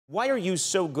Why are you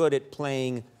so good at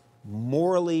playing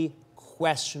morally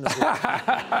questionable?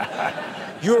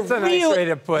 That's a nice way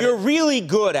to put it. You're really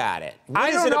good at it.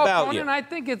 What is it about Conan, you? I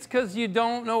think it's because you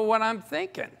don't know what I'm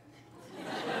thinking.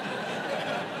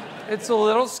 It's a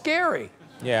little scary.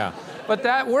 Yeah. But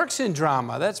that works in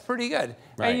drama. That's pretty good.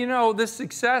 Right. And you know, this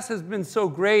success has been so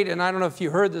great, and I don't know if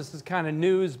you heard this is kind of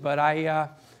news, but I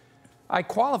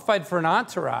qualified for an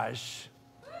Entourage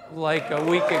like a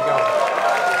week ago.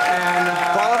 And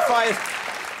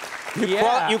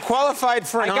you qualified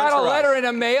for an Entourage. I got a letter in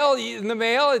the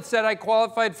mail. It said I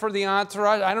qualified for the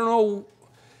Entourage. I don't know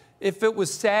if it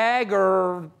was SAG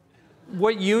or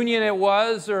what union it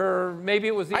was, or maybe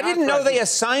it was the Entourage. I didn't know they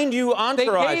assigned you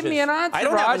Entourages. They gave me an Entourage. I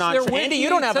don't have an Entourage. Andy, you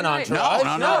don't have an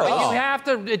Entourage. No. You have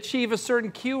to achieve a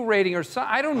certain Q rating or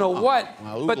something. I don't know what.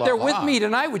 But they're with me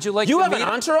tonight. Would you like to meet them? You have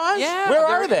an Entourage? Yeah. Where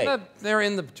are they? They're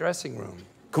in the dressing room.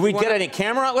 Can we get any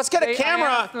camera? Let's get a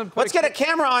camera. Let's get a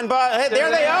camera on. Hey, there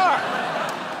they are.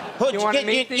 You want to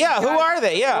meet these guys? Who are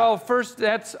they? Yeah. Well, first,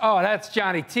 that's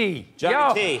Johnny T.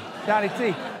 Johnny T. Johnny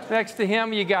T. Next to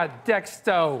him, you got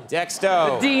Dexto.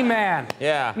 Dexto. The D-Man.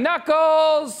 Yeah.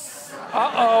 Knuckles.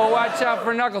 Uh-oh, watch out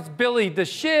for Knuckles. Billy the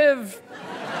Shiv.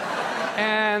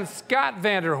 And Scott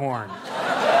Vanderhorn.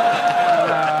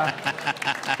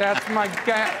 That's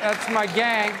my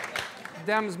gang.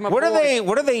 Them's my What boys.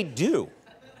 do they do?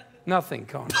 Nothing,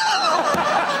 Conan.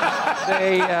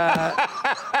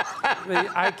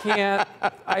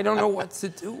 I don't know what to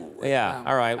do. Yeah,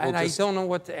 all right. And I don't know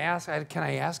what to ask. Can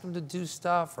I ask them to do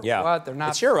stuff or yeah. what? They're not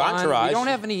It's your fun. Entourage. We don't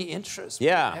have any interests.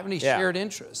 Yeah. We don't have any shared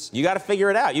interests. You got to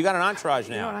figure it out. You got an Entourage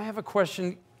now. You know, and I have a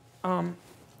question. Could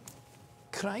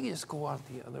I just go out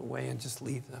the other way and just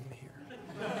leave them here?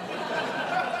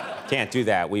 Can't do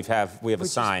that. We have a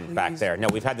sign back there. No,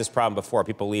 we've had this problem before.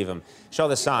 People leave them. Show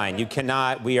the sign. You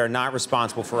cannot. We are not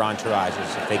responsible for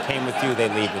entourages. If they came with you, they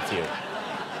leave with you.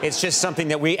 It's just something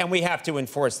that we have to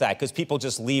enforce that because people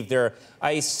just leave their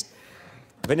ice.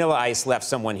 Vanilla Ice left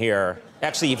someone here.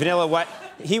 Actually, Vanilla,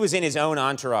 he was in his own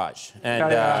entourage. And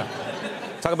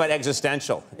talk about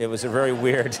existential. It was a very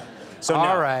weird. So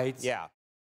all right. Yeah.